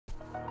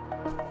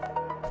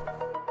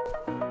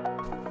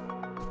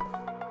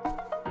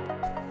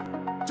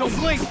Don't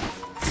blink!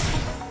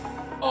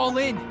 All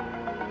in.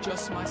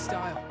 Just my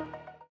style.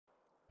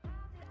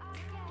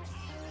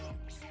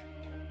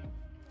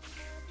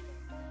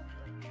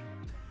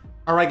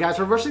 Alright guys,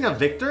 we're versing a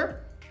Viktor.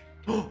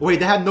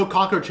 Wait, they had no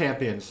Conquer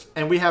champions.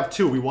 And we have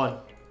 2. We won.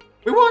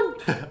 We won!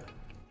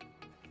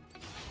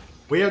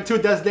 We have 2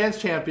 Death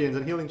Dance champions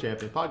and healing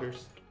champions.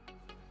 Poggers.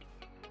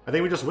 I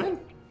think we just win.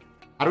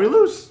 How do we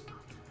lose?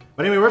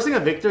 But anyway, we're versing a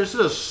Viktor. This is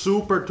a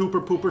super,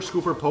 duper, pooper,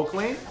 scooper poke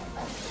lane.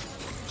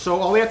 So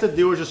all we have to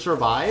do is just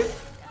survive.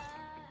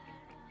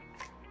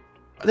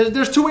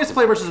 There's 2 ways to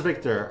play versus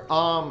Viktor.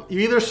 You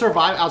either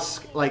survive,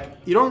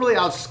 you don't really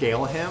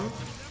outscale him.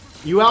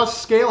 You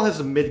outscale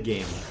his mid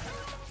game.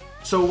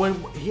 So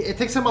it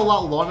takes him a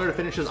lot longer to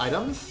finish his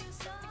items.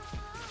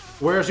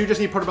 Whereas you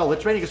just need Portobello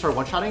Lich Rain, you can start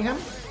one-shotting him.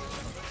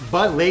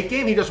 But late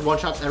game, he just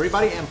one-shots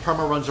everybody and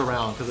perma runs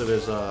around because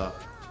of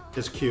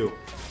his Q.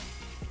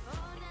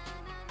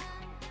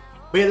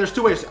 But yeah, there's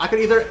 2 ways. I could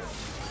either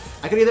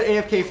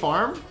AFK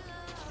farm,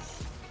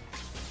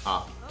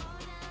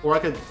 or I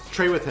could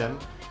trade with him.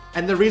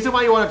 And the reason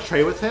why you want to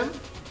trade with him,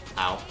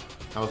 ow,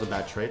 that was a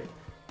bad trade,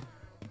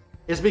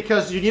 is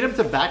because you need him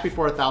to back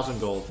before 1,000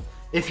 gold.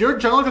 If your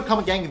jungler could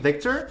come gank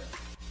Viktor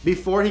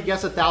before he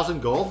gets 1,000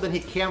 gold, then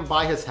he can't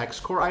buy his Hex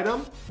Core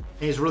item,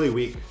 and he's really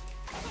weak.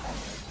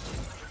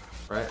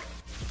 Right?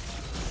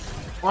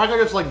 Or I could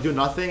just like do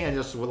nothing and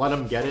just let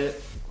him get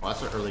it. Oh,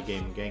 that's an early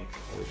game gank.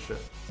 Holy shit.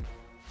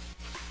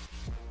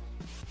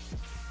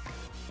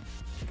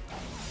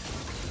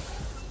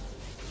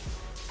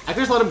 I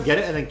could just let him get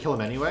it and then kill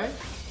him anyway.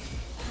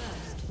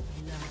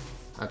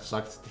 That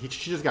sucks.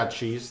 She just got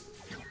cheesed.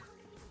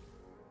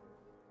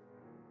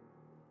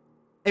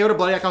 Hey, what a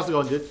bloody heck, how's it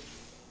going, dude?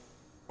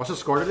 What's the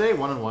score today?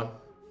 1-1.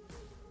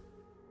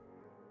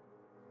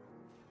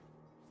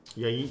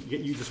 Yeah,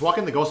 you just walk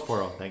in the ghost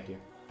portal. Thank you.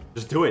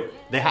 Just do it.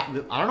 I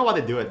don't know why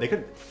they do it. He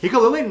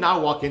could literally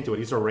not walk into it.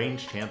 He's a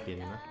ranged champion,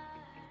 you know.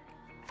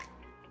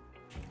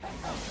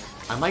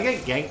 I might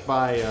get ganked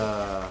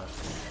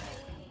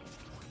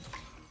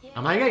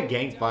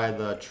by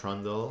the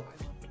Trundle.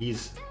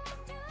 He's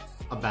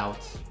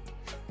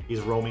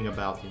roaming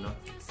about, you know.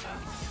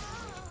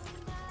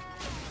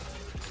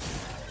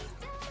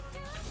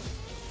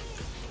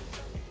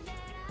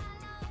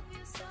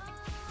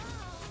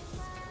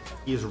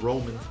 He's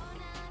roaming.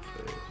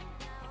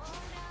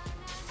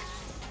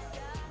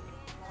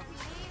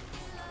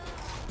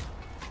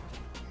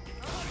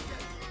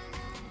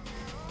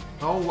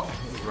 Oh,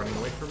 he's running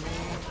away from me.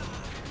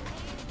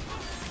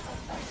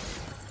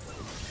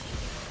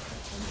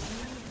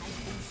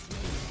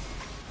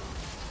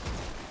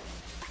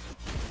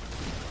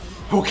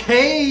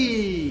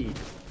 Okay!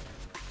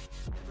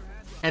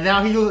 And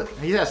now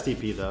he has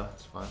TP though.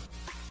 It's fine.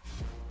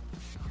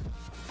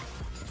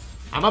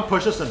 I'm gonna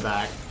push this in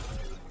back.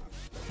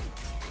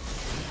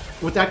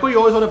 With Ekko, you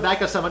always want to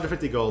back at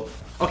 750 gold.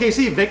 Okay,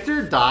 see,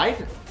 Viktor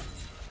died.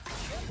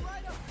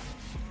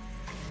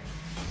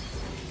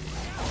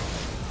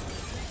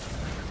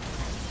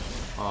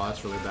 Oh,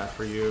 that's really bad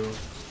for you.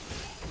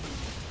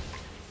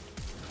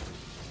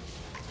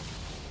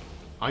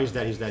 Oh, he's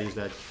dead, he's dead, he's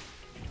dead.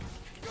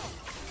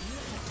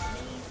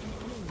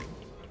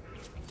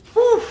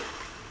 Whew.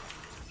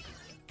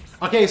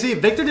 Okay, see,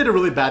 Viktor did a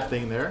really bad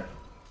thing there.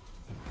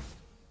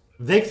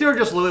 Viktor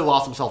just literally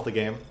lost himself the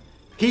game.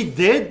 He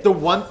did the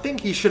one thing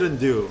he shouldn't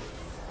do.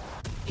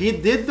 He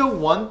did the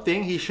one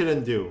thing he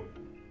shouldn't do.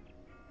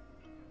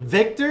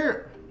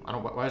 Viktor...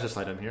 why is this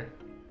item here?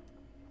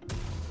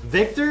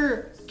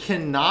 Viktor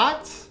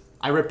cannot...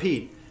 I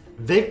repeat.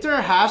 Viktor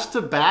has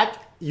to back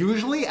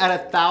usually at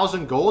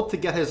 1,000 gold to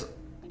get his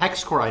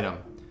Hex Core item.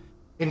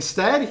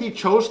 Instead, he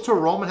chose to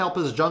roam and help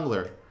his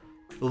jungler.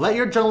 Let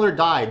your jungler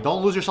die.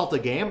 Don't lose yourself the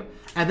game.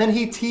 And then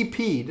he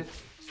TP'd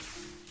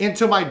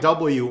into my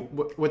W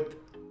with...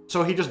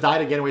 So he just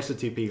died again, wasted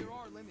TP.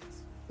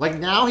 Like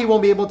now he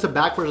won't be able to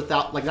back for his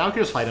 1,000. Like now we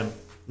can just fight him.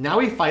 Now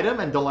we fight him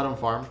and don't let him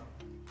farm.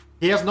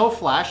 He has no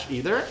flash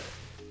either.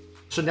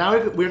 So now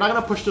we're not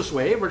gonna push this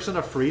wave. We're just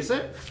gonna freeze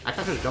it. I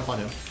can just jump on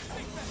him.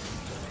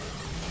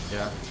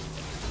 Yeah.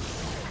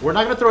 We're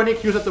not gonna throw any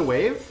Qs at the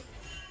wave.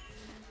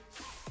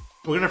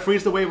 We're gonna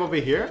freeze the wave over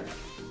here.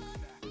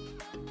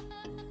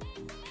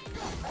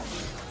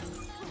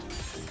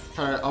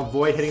 Try to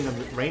avoid hitting the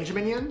range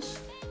minions.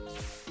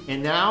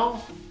 And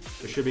now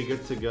we should be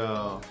good to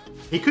go.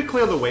 He could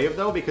clear the wave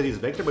though because he's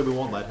Viktor, but we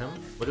won't let him.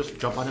 We'll just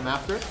jump on him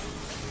after.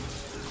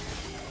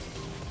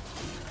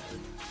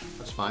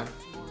 That's fine.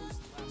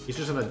 He's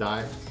just gonna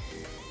die.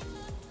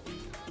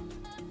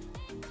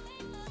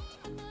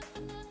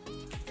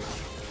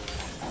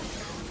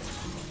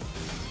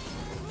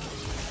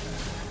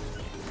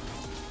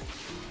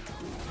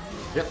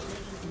 Yep.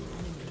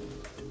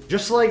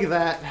 Just like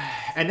that.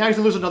 And now he's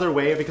gonna lose another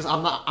wave because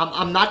I'm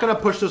not gonna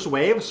push this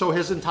wave. So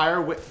his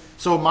entire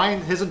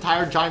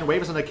giant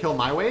wave is gonna kill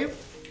my wave,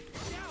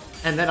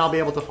 and then I'll be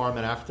able to farm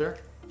it after.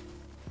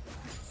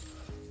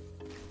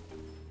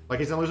 Like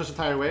he's gonna lose this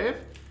entire wave.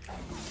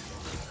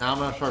 Now I'm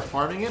gonna start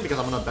farming it because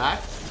I'm gonna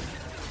back.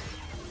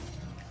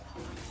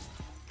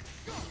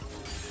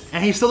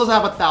 And he still doesn't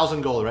have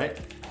 1,000 gold, right?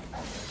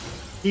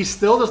 He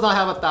still does not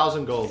have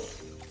 1,000 gold.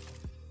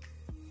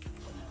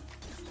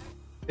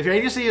 If your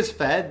ADC is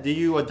fed, do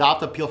you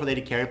adopt a peel for the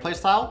AD carry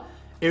playstyle?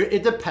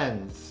 It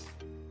depends.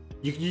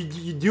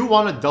 You do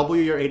want to double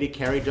your AD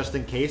carry just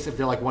in case if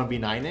they're like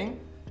 1v9ing.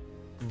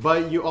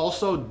 But you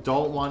also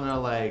don't want to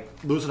like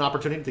lose an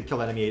opportunity to kill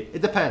the enemy.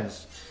 It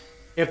depends.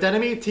 If the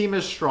enemy team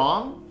is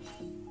strong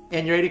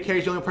and your AD carry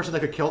is the only person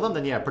that could kill them,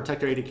 then yeah,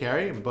 protect your AD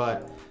carry.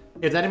 But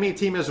if the enemy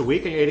team is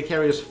weak and your AD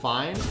carry is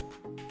fine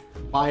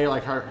by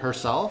like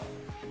herself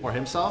or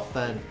himself,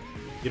 then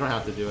you don't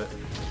have to do it.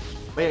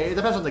 But yeah, it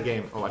depends on the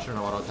game. Oh, I shouldn't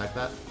know how to attack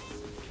that.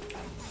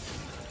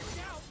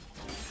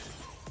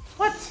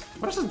 What?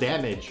 What is his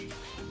damage?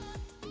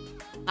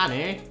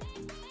 Nani?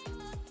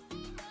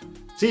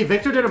 See,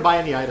 Viktor didn't buy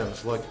any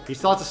items. Look, he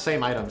still has the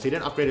same items. He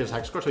didn't upgrade his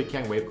hex score, so he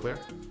can't wave clear.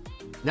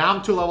 Now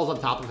I'm 2 levels on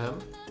top of him.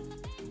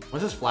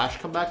 When's his flash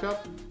come back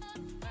up?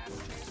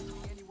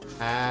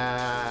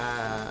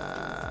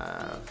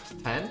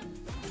 10?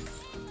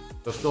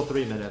 So still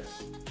 3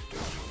 minutes.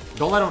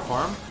 Don't let him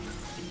farm.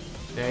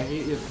 Okay,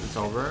 it's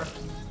over.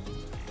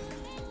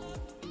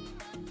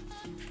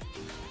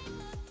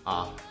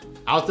 Ah,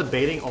 I was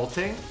debating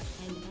ulting.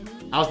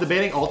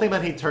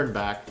 Then he turned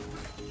back.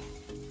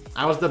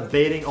 I was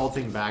debating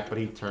ulting back, but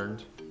he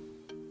turned.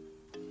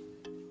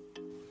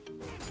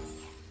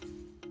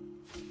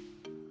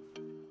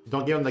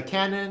 Don't give him the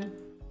cannon.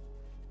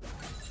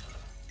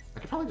 I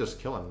could probably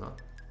just kill him, though.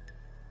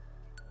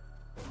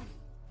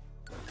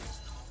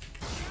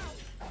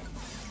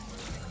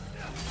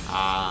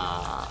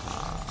 Ah.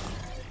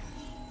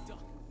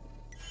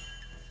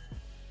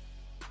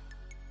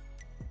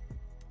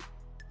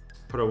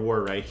 Put a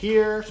ward right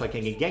here so I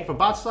can get ganked from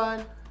bot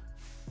side.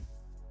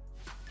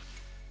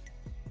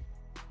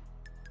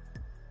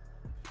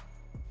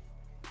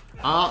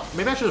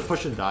 Maybe I should just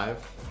push and dive.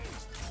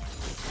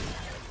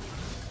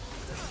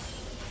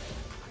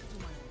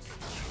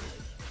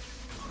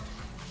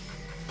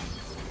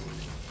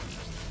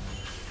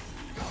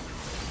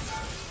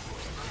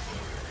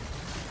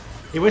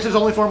 He wastes his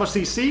only form of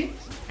CC,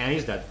 and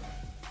he's dead.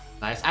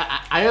 Nice.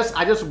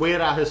 I just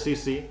waited out his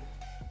CC.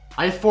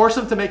 I forced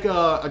him to make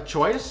a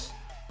choice.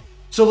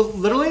 So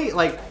literally,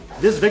 like,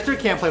 this Viktor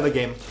can't play the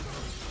game.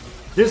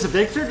 This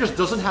Viktor just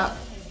doesn't have...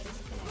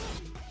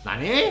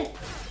 Nani?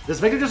 This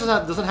Viktor just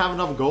doesn't have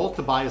enough gold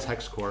to buy his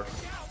hex core.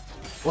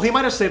 Well, he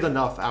might have saved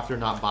enough after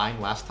not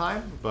buying last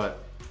time,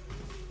 but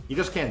he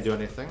just can't do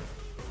anything.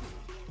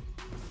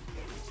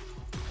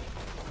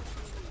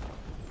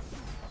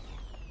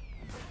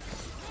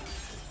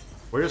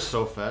 We're just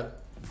so fed.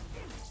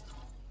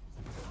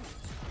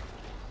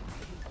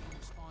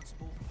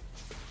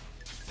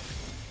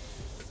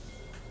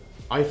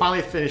 Oh, he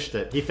finally finished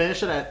it. He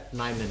finished it at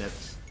 9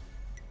 minutes.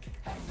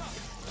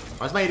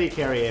 Why's my AD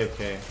carry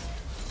AFK?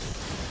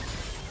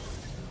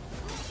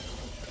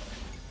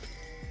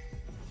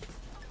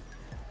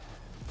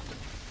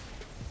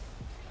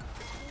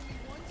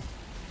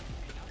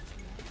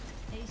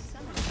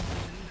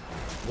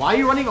 Why are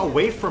you running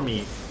away from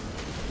me?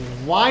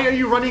 Why are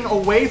you running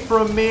away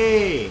from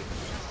me?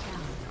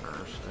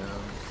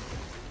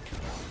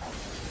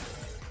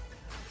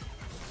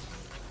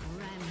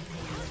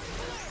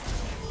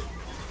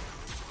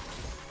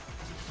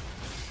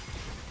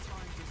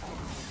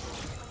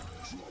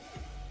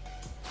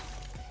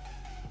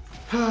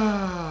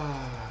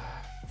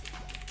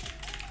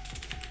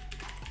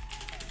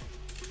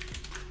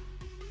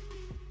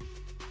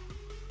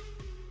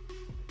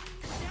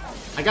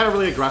 I got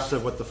really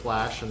aggressive with the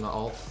flash and the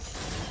ult.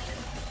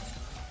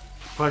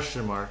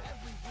 Question mark.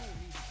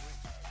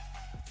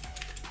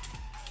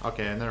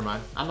 Okay, never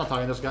mind. I'm not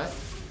talking to this guy.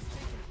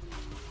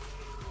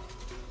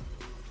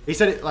 He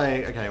said it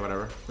like, okay,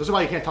 whatever. This is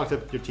why you can't talk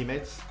to your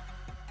teammates.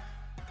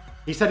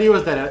 He said he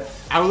was dead.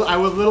 I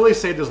would literally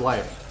saved his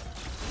life.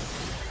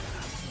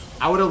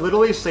 I would have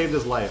literally saved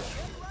his life.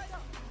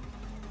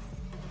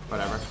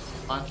 Whatever.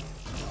 Fine.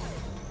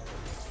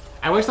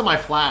 I wasted my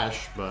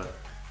flash, but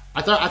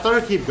I thought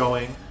I'd keep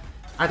going.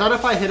 I thought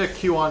if I hit a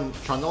Q on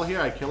Trundle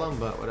here, I'd kill him,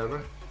 but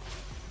whatever.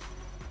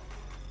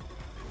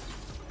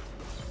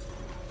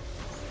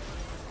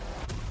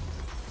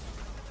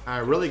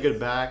 Alright, really good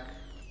back.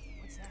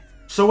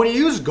 So when you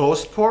use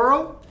Ghost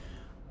Poro,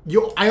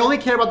 I only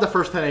care about the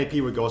first 10 AP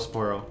with Ghost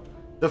Poro.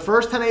 The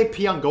first 10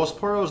 AP on Ghost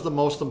Poro is the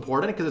most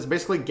important because it's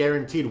basically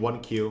guaranteed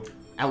 1 Q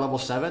at level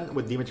 7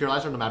 with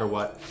Dematerializer no matter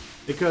what.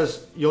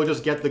 Because you'll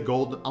just get the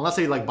gold, unless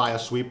they like buy a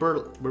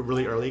sweeper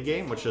really early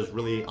game, which is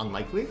really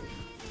unlikely.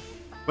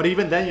 But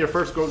even then, your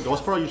first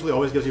Ghost Poro usually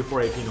always gives you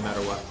 4 AP no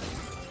matter what.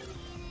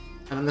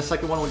 And then the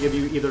second one will give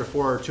you either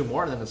 4 or 2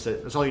 more, and then that's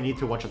it. That's all you need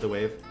to one-shot the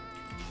wave.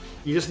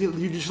 You just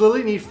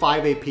literally need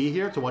 5 AP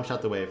here to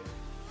one-shot the wave.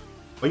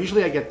 But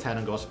usually I get 10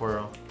 on Ghost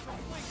Poro.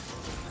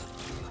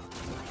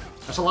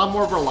 That's a lot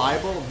more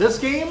reliable. This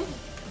game,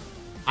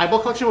 Eyeball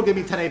Collection will give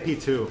me 10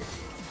 AP too.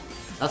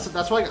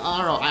 That's why, I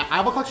don't know,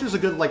 Eyeball Collection is a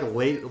good like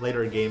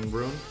later game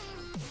rune.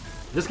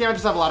 This game I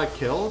just have a lot of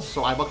kills,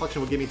 so Eyeball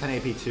Collection will give me 10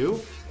 AP too.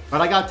 But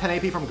I got 10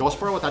 AP from Ghost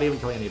Poro without even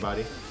killing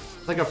anybody.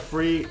 It's like a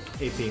free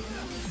AP.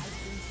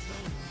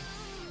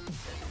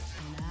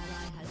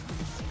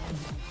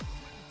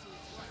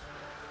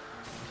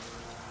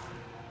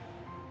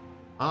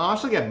 I'll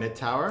actually get mid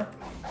tower.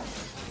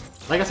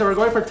 Like I said, we're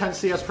going for 10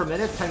 CS per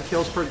minute, 10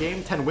 kills per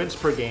game, 10 wins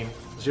per game,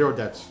 0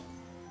 deaths.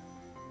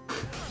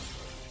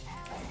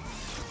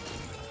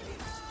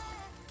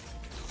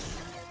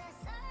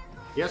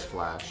 He has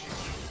flash.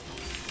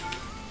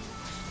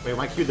 Wait,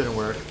 my Q didn't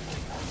work.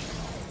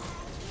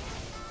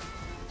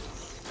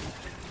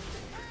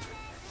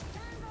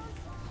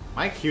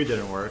 My Q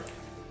didn't work.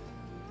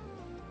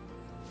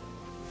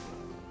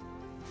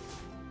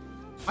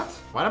 What?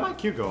 Why did my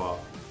Q go off?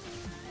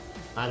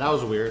 That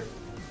was weird.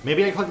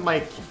 Maybe I clicked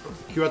my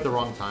Q at the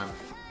wrong time.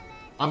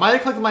 I might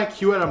have clicked my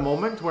Q at a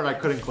moment when I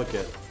couldn't click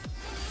it.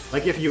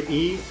 Like if you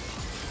E...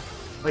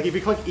 Like if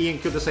you click E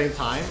and Q at the same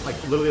time,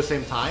 like literally the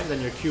same time,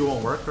 then your Q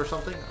won't work or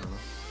something? I don't know.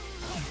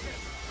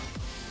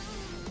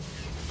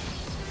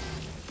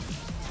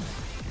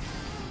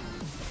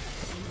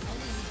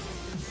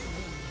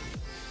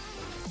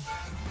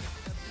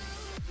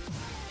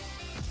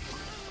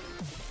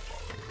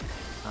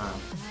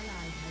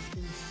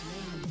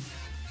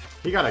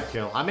 He got a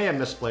kill. I may have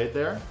misplayed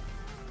there.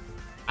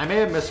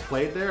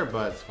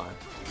 But it's fine.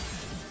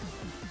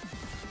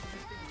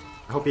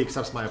 I hope he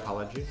accepts my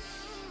apology.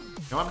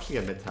 No, I'm just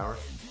gonna get mid tower.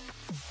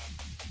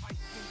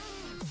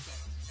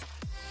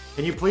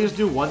 Can you please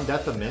do 1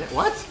 death a minute?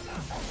 What?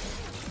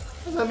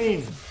 What does that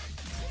mean?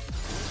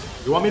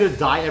 You want me to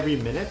die every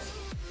minute?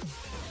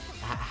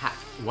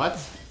 What?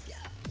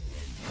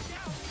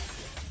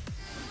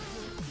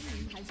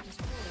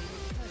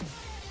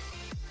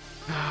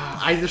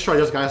 I destroyed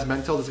this guy's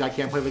mental. This guy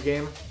can't play the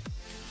game.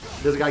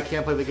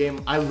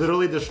 I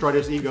literally destroyed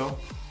his ego.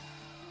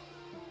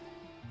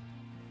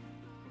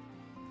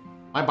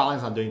 My bot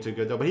lane's not doing too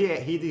good though, but he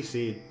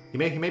DC'd. He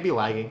may be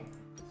lagging.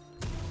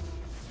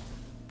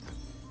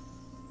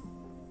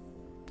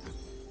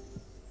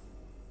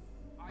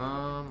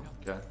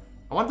 Okay.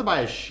 I want to buy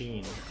a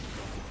Sheen.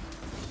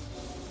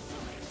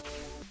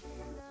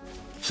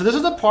 So this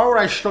is the part where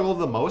I struggled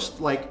the most.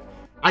 Like,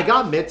 I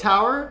got mid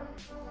tower,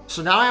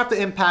 so now I have to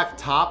impact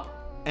top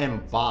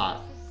and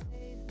bot.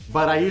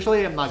 But I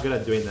usually am not good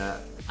at doing that.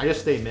 I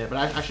just stay mid, but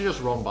I should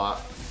just roam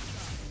bot.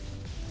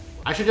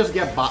 I should just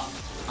get bot.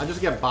 I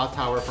just get bot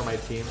tower for my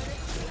team.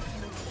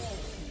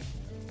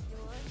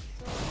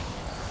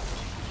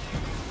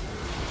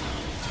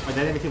 My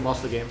enemy team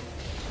lost the game.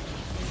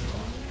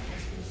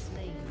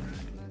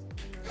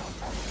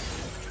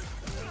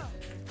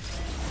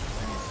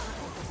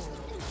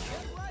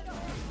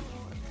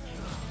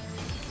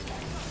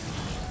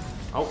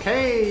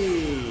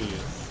 Okay.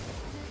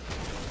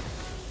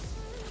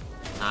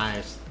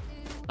 Nice.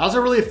 That was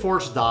a really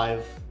forced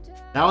dive.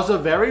 That was a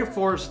very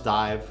forced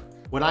dive.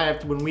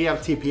 When we have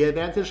TP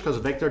advantage, because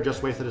Viktor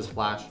just wasted his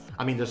flash.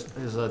 I mean, just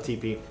his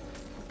TP.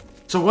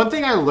 So one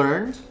thing I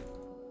learned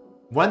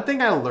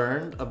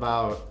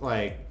about,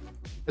 like,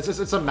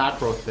 it's a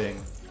macro thing,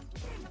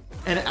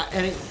 and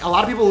a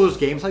lot of people lose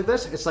games like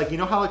this. It's like, you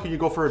know how like when you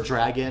go for a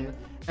dragon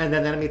and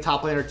then enemy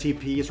top laner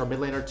TPs or mid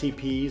laner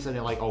TPs and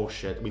you're like, oh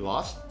shit, we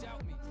lost.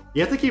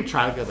 You have to keep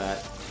track of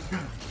that.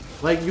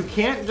 Like, you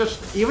can't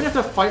just, even if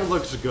the fight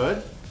looks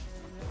good,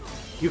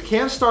 you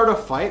can't start a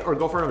fight or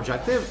go for an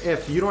objective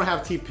if you don't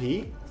have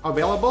TP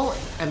available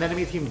and the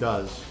enemy team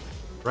does,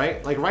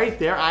 right? Like right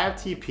there, I have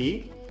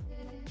TP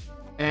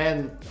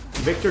and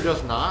Viktor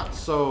does not,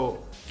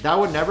 so that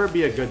would never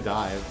be a good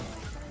dive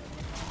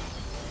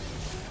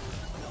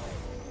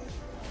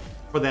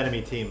for the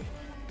enemy team.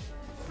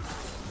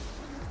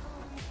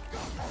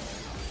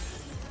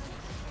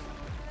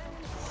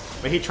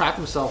 But he trapped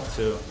himself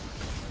too.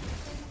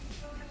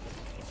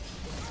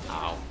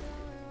 Ow.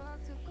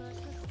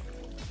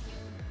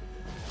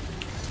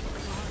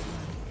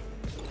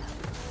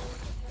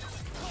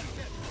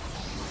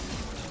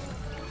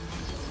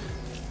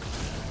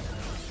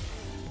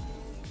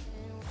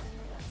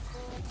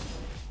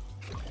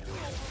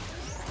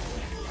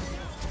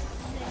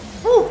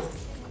 Woo!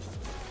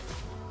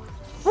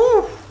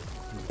 Woo!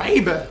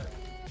 Baby!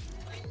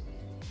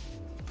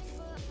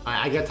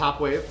 I get top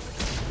wave.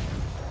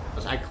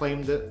 I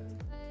claimed it.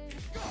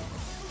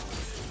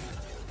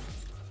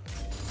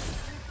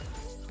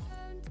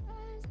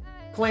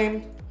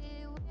 Claimed.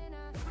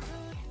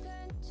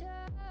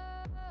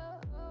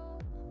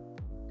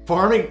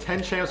 Farming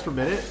 10 champs per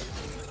minute?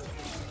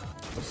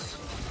 It's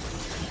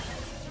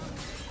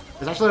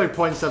actually like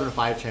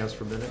 0.75 champs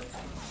per minute.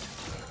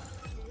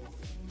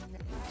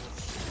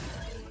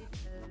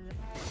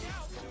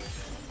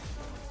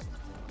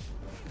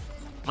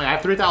 I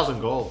have 3,000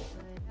 gold.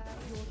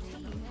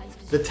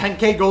 The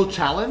 10k gold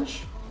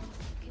challenge?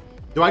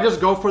 Do I just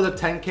go for the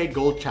 10k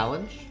gold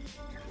challenge?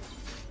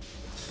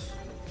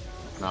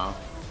 No.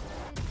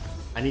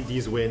 I need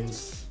these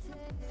wins.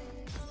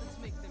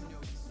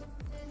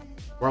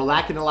 We're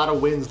lacking a lot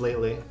of wins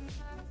lately.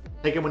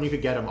 Take them when you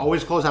could get them.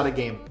 Always close out a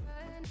game.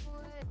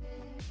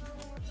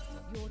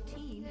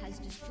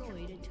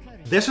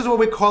 This is what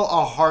we call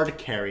a hard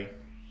carry.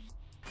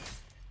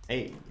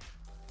 Hey.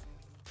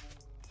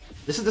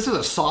 This is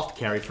a soft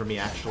carry for me,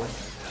 actually.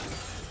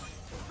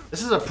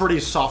 This is a pretty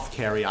soft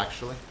carry,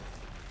 actually.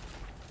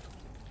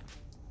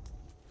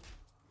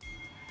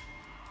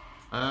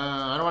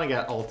 I don't want to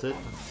get ulted.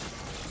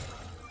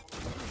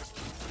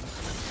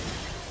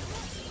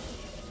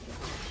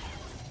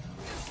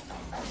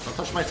 Don't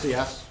touch my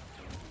CS.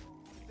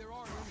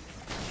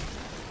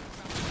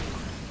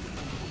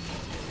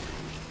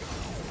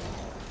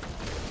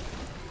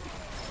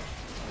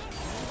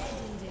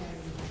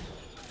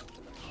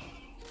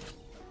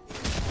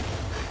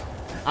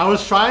 I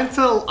was trying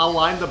to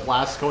align the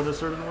blast cone a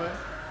certain way.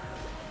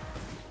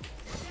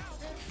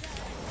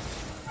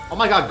 Oh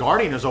my god,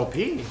 Guardian is OP.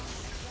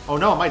 Oh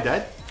no, am I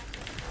dead?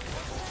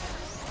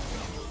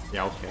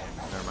 Yeah, okay.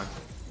 Never mind.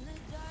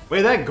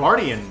 Wait, that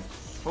Guardian.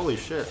 Holy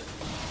shit.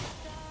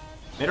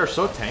 Made her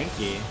so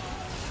tanky.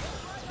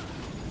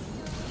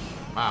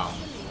 Wow.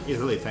 He's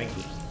really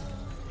tanky.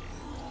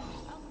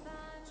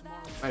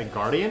 Wait,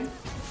 Guardian?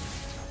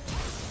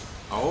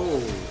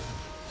 Oh.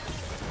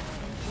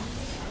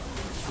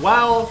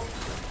 Well,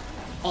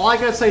 all I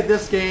gotta say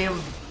this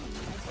game,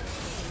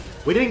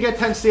 we didn't get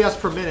 10 CS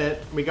per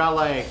minute. We got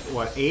like,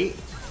 what, 8?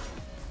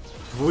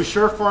 We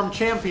sure farmed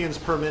champions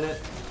per minute.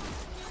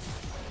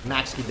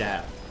 Maxky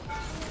dab.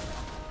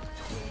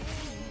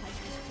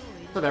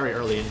 It's a very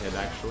early inhib,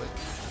 actually.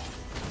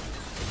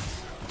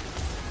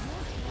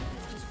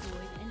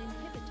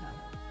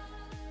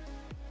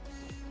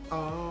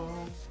 Oh.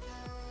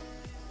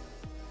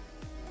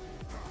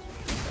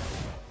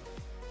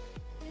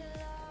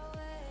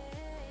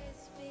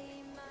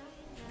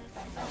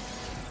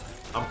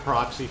 I'm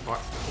proxy far.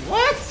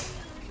 What?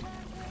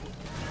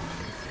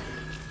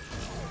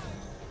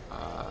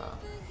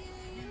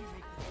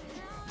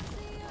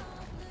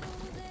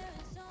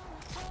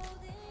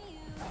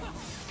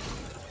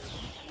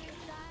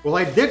 Well,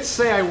 I did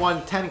say I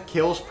won 10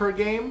 kills per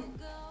game,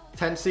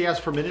 10 CS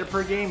per minute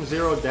per game,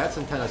 0 deaths,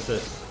 and 10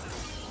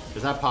 assists.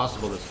 Is that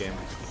possible this game?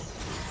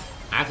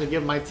 I have to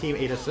give my team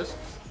 8 assists?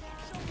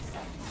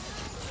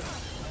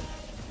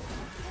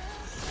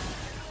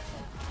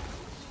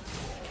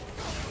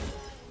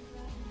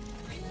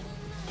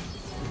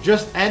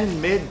 Just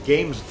end mid,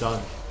 game's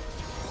done.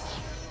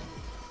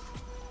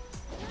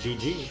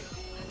 GG.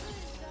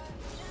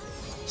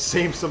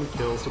 Save some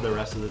kills for the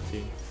rest of the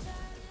team.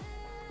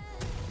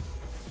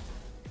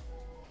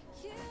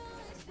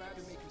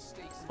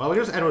 Well, we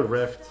just end with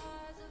Rift.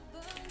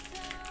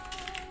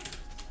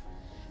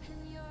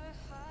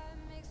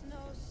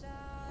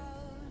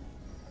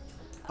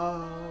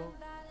 Oh,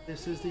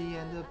 this is the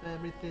end of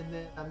everything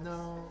that I've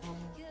known.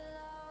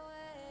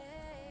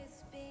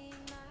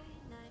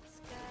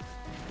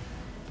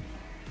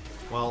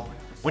 Well,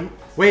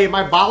 wait,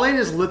 my bot lane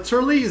is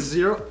literally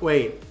 0.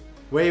 Wait.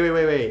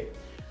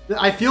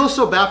 I feel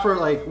so bad for,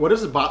 like, what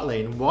is the bot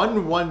lane?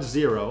 110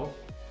 001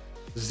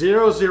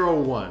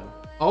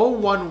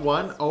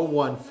 011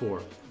 014.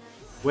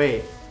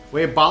 Wait,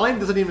 bot lane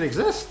doesn't even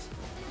exist.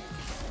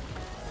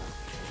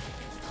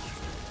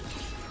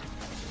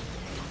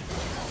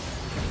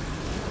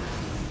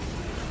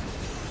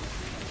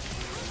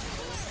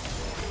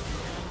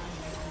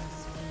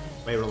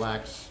 Wait,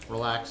 relax.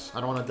 I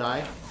don't want to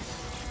die.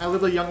 I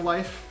live a young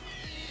life.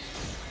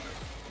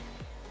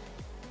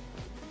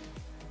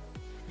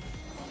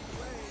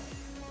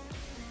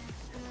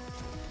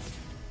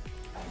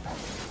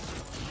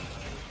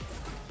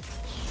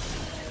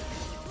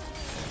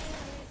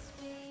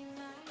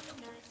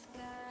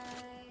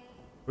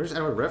 We're just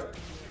end with Rift.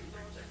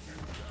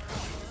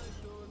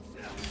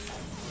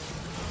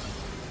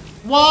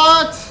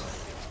 What?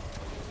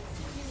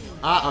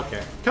 Ah,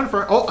 okay.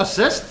 Confirm. Oh,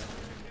 assist?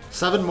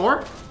 7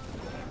 more?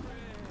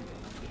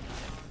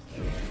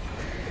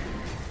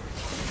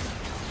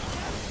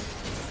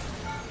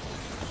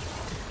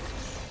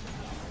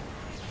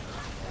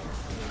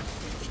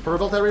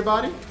 Purple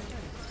everybody?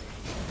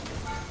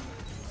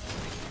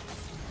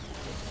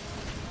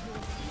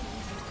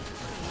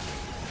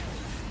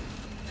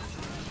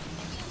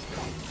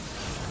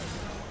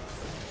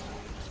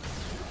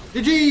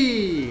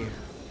 GG!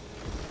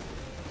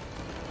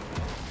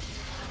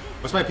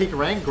 What's my peak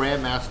rank?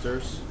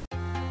 Grandmasters.